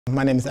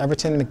My name is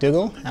Everton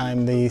McDougall.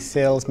 I'm the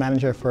sales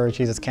manager for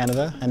GSUS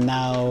Canada, and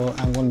now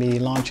I'm going to be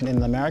launching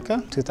in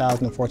America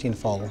 2014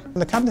 fall.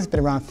 The company's been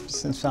around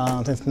since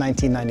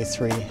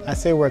 1993. I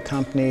say we're a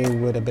company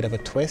with a bit of a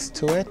twist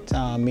to it,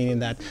 meaning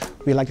that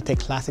we like to take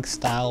classic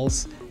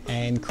styles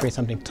and create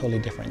something totally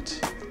different.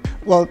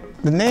 Well,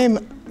 the name,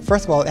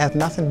 first of all, it has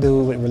nothing to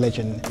do with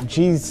religion.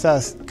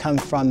 Jesus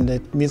comes from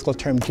the musical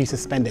term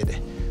Jesus suspended,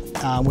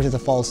 which is a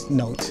false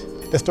note.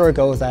 The story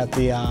goes that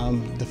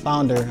the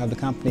founder of the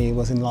company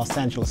was in Los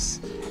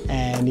Angeles,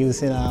 and he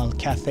was in a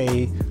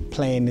cafe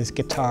playing his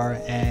guitar,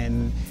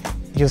 and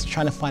he was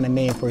trying to find a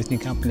name for his new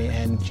company,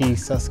 and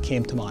GSUS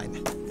came to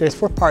mind. There's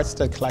 4 parts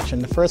to the collection.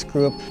 The first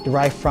group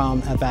derived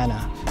from Havana,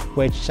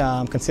 which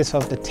consists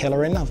of the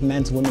tailoring of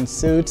men's and women's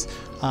suits,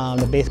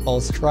 the baseball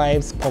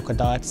stripes, polka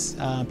dots,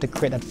 to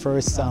create that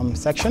first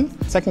section.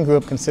 The second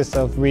group consists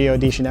of Rio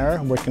de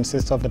Janeiro, which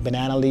consists of the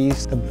banana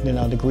leaves,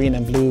 the green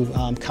and blue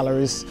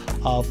colors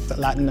of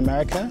Latin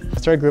America. The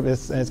third group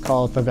is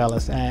called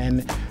favelas,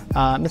 and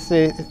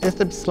it's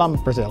the slum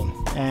of Brazil.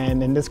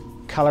 And in this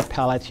color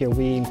palette here,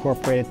 we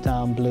incorporated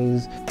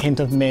blues, hint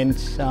of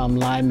mint,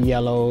 lime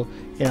yellow,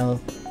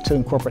 to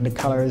incorporate the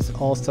colors,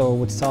 also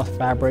with soft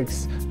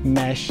fabrics,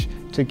 mesh,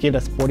 to give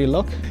a sporty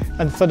look.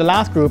 And so the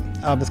last group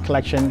of this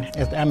collection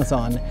is the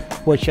Amazon,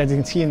 which, as you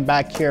can see in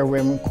back here, we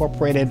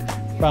incorporated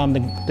from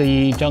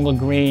the jungle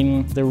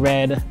green, the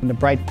red, and the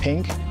bright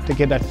pink to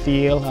give that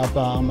feel of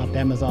the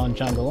Amazon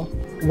jungle.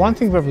 One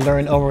thing we've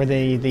learned over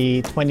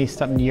the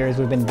 20-something years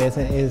we've been in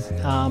business is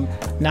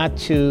not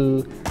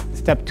to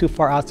step too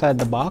far outside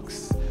the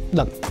box.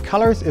 Look,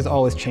 colors is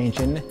always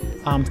changing,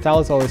 style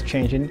is always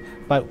changing,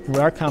 but with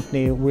our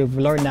company, we've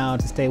learned now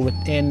to stay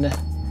within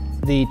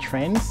the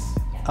trends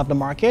of the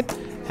market,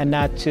 and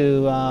not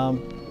to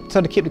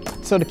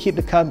to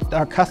keep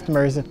our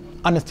customers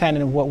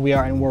understanding of what we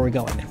are and where we're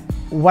going.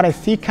 What I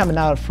see coming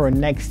out for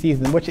next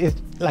season, which is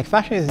like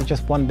fashion is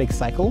just one big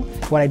cycle.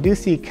 What I do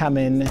see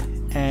coming,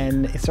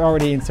 and it's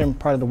already in certain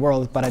part of the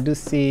world, but I do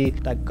see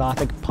that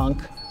gothic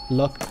punk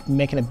look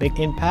making a big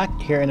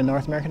impact here in the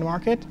North American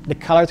market. The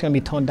color is going to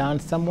be toned down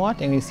somewhat,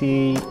 and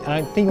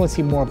I think we'll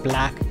see more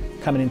black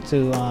coming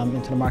into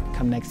the market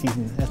come next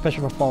season,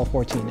 especially for fall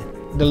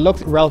 14. The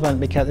look's relevant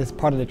because it's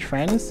part of the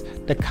trends.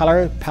 The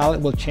color palette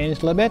will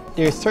change a little bit.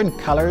 There's certain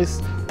colors,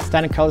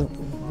 standard colors,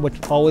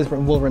 which always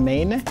will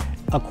remain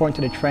according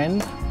to the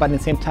trend, but at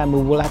the same time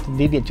we will have to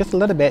deviate just a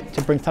little bit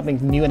to bring something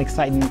new and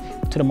exciting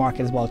to the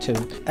market as well too.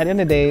 At the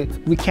end of the day,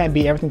 we can't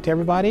be everything to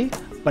everybody,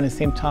 but at the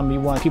same time we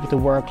want people to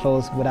wear our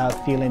clothes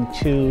without feeling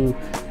too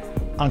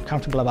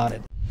uncomfortable about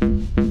it.